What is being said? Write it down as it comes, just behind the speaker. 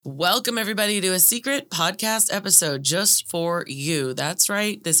Welcome, everybody, to a secret podcast episode just for you. That's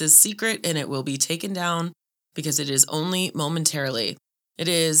right. This is secret and it will be taken down because it is only momentarily. It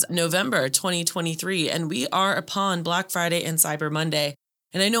is November 2023 and we are upon Black Friday and Cyber Monday.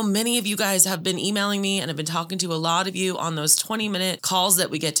 And I know many of you guys have been emailing me and I've been talking to a lot of you on those 20-minute calls that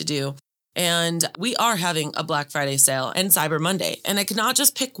we get to do. And we are having a Black Friday sale and Cyber Monday. And I cannot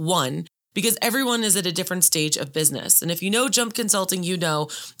just pick one, because everyone is at a different stage of business. And if you know Jump Consulting, you know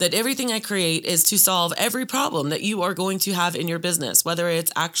that everything I create is to solve every problem that you are going to have in your business, whether it's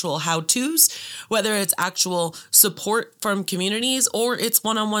actual how-tos, whether it's actual support from communities, or it's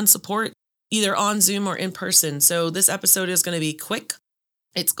one-on-one support, either on Zoom or in person. So this episode is going to be quick.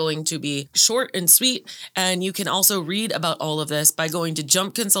 It's going to be short and sweet. And you can also read about all of this by going to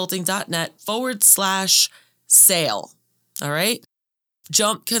jumpconsulting.net/sale. All right?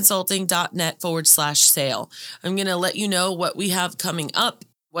 jumpconsulting.net/sale. I'm going to let you know what we have coming up,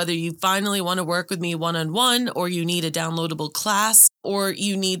 whether you finally want to work with me one-on-one, or you need a downloadable class, or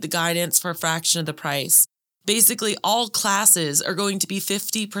you need the guidance for a fraction of the price. Basically, all classes are going to be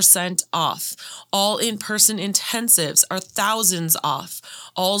 50% off. All in-person intensives are thousands off.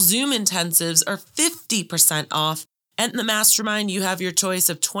 All Zoom intensives are 50% off. And in the mastermind, you have your choice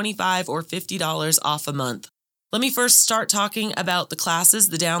of $25 or $50 off a month. Let me first start talking about the classes,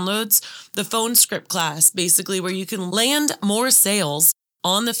 the downloads, the phone script class, basically where you can land more sales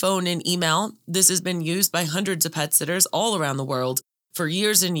on the phone and email. This has been used by hundreds of pet sitters all around the world for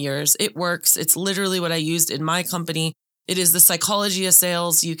years and years. It works. It's literally what I used in my company. It is the psychology of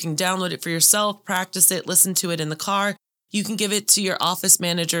sales. You can download it for yourself, practice it, listen to it in the car. You can give it to your office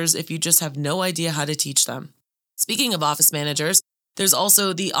managers if you just have no idea how to teach them. Speaking of office managers, there's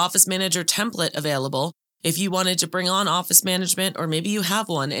also the office manager template available. If you wanted to bring on office management, or maybe you have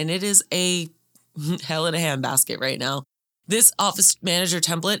one and it is a hell in a handbasket right now, this office manager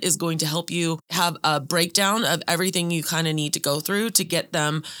template is going to help you have a breakdown of everything you kind of need to go through to get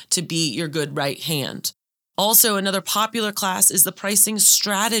them to be your good right hand. Also, another popular class is the pricing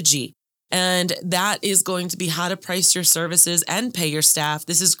strategy. And that is going to be how to price your services and pay your staff.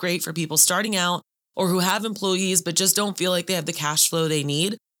 This is great for people starting out or who have employees but just don't feel like they have the cash flow they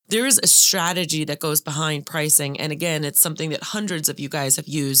need. There is a strategy that goes behind pricing. And again, it's something that hundreds of you guys have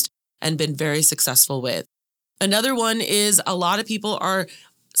used and been very successful with. Another one is a lot of people are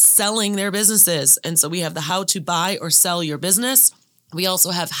selling their businesses. And so we have the how to buy or sell your business. We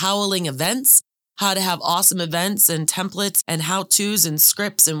also have howling events, how to have awesome events and templates and how-tos and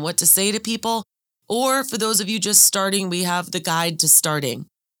scripts and what to say to people. Or for those of you just starting, we have the guide to starting.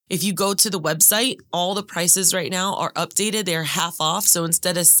 If you go to the website, all the prices right now are updated. They're half off. So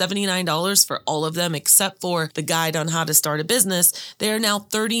instead of $79 for all of them, except for the guide on how to start a business, they are now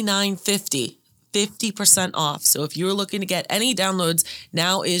 $39.50, 50% off. So if you're looking to get any downloads,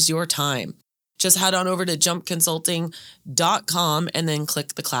 now is your time. Just head on over to jumpconsulting.com and then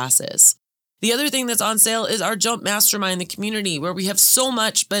click the classes. The other thing that's on sale is our Jump Mastermind, the community, where we have so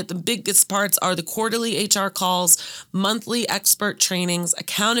much, but the biggest parts are the quarterly HR calls, monthly expert trainings,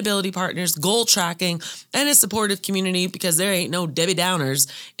 accountability partners, goal tracking, and a supportive community, because there ain't no Debbie Downers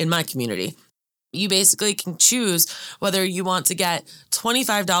in my community. You basically can choose whether you want to get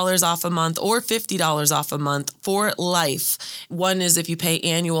 $25 off a month or $50 off a month for life. One is if you pay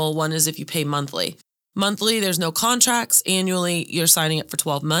annual, one is if you pay monthly. Monthly, there's no contracts. Annually, you're signing up for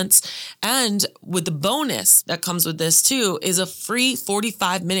 12 months. And with the bonus that comes with this too is a free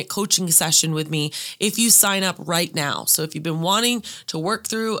 45-minute coaching session with me if you sign up right now. So if you've been wanting to work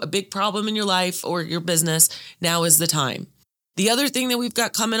through a big problem in your life or your business, now is the time. The other thing that we've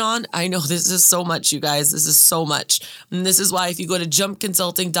got coming on, I know this is so much, you guys. This is so much. And this is why if you go to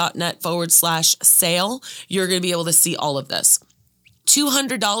jumpconsulting.net/sale, you're going to be able to see all of this.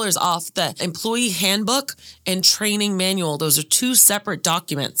 $200 off the employee handbook and training manual. Those are two separate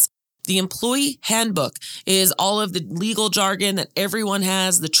documents. The employee handbook is all of the legal jargon that everyone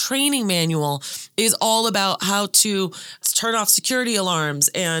has. The training manual is all about how to turn off security alarms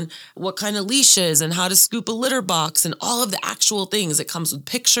and what kind of leashes and how to scoop a litter box and all of the actual things. It comes with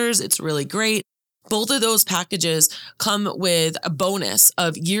pictures. It's really great. Both of those packages come with a bonus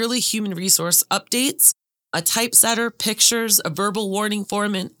of yearly human resource updates, a typesetter, pictures, a verbal warning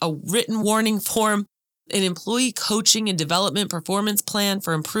form, and a written warning form, an employee coaching and development performance plan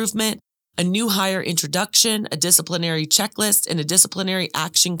for improvement, a new hire introduction, a disciplinary checklist, and a disciplinary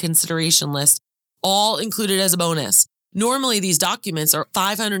action consideration list, all included as a bonus. Normally, these documents are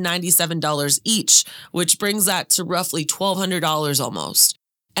 $597 each, which brings that to roughly $1,200 almost.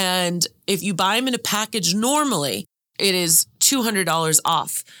 And if you buy them in a package normally, it is $200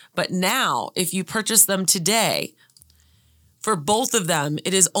 off. But now, if you purchase them today, For both of them,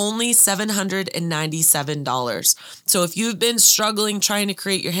 it is only $797. So if you've been struggling trying to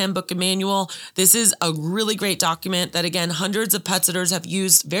create your handbook and manual, this is a really great document that, again, hundreds of pet sitters have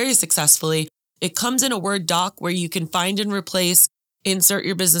used very successfully. It comes in a Word doc where you can find and replace, insert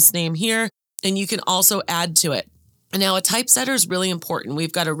your business name here, and you can also add to it. And now a typesetter is really important.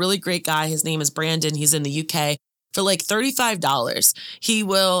 We've got a really great guy. His name is Brandon. He's in the UK. For like $35, he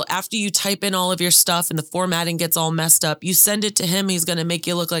will, after you type in all of your stuff and the formatting gets all messed up, you send it to him. He's going to make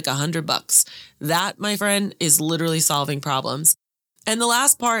you look like $100. That, my friend, is literally solving problems. And the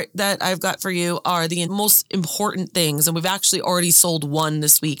last part that I've got for you are the most important things. And we've actually already sold one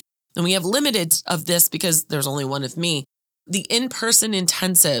this week. And we have limited of this because there's only one of me. The in-person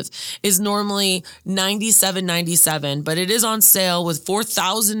intensive is normally $97.97, but it is on sale with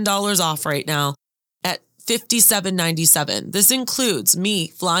 $4,000 off right now at $57.97. This includes me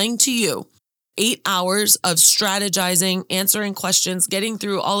flying to you, 8 hours of strategizing, answering questions, getting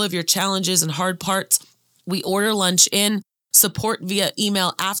through all of your challenges and hard parts. We order lunch in, support via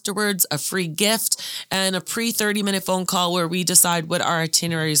email afterwards, a free gift, and a pre-30-minute phone call where we decide what our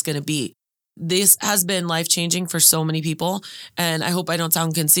itinerary is going to be. This has been life-changing for so many people, and I hope I don't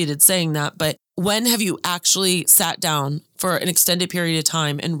sound conceited saying that, but when have you actually sat down for an extended period of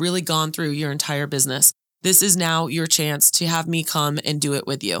time and really gone through your entire business? This is now your chance to have me come and do it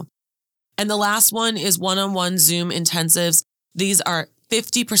with you. And the last one is one-on-one Zoom intensives. These are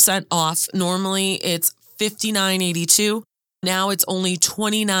 50% off. Normally it's $59.82. Now it's only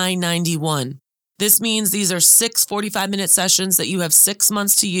 $29.91. This means these are 6 45-minute sessions that you have 6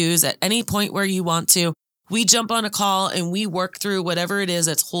 months to use at any point where you want to. We jump on a call and we work through whatever it is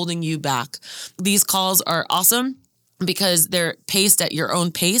that's holding you back. These calls are awesome because they're paced at your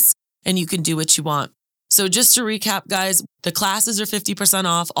own pace and you can do what you want. So just to recap, guys, the classes are 50%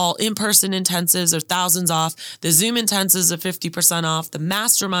 off. All in-person intensives are thousands off. The Zoom intensives are 50% off. The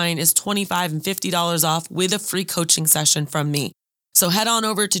mastermind is $25 and $50 off with a free coaching session from me. So head on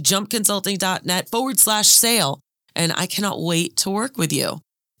over to jumpconsulting.net/sale, and I cannot wait to work with you.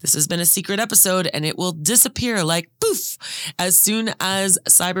 This has been a secret episode, and it will disappear like poof as soon as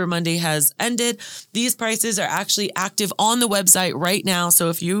Cyber Monday has ended. These prices are actually active on the website right now. So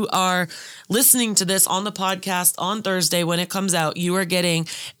if you are listening to this on the podcast on Thursday when it comes out, you are getting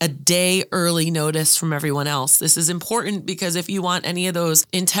a day early notice from everyone else. This is important because if you want any of those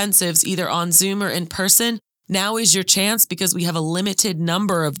intensives, either on Zoom or in person, now is your chance because we have a limited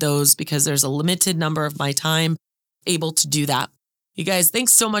number of those because there's a limited number of my time able to do that. You guys,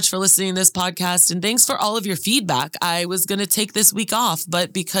 thanks so much for listening to this podcast and thanks for all of your feedback. I was going to take this week off,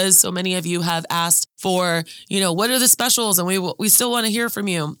 but because so many of you have asked for, what are the specials and we still want to hear from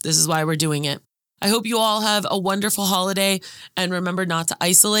you. This is why we're doing it. I hope you all have a wonderful holiday and remember not to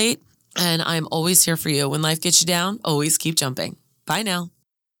isolate. And I'm always here for you. When life gets you down, always keep jumping. Bye now.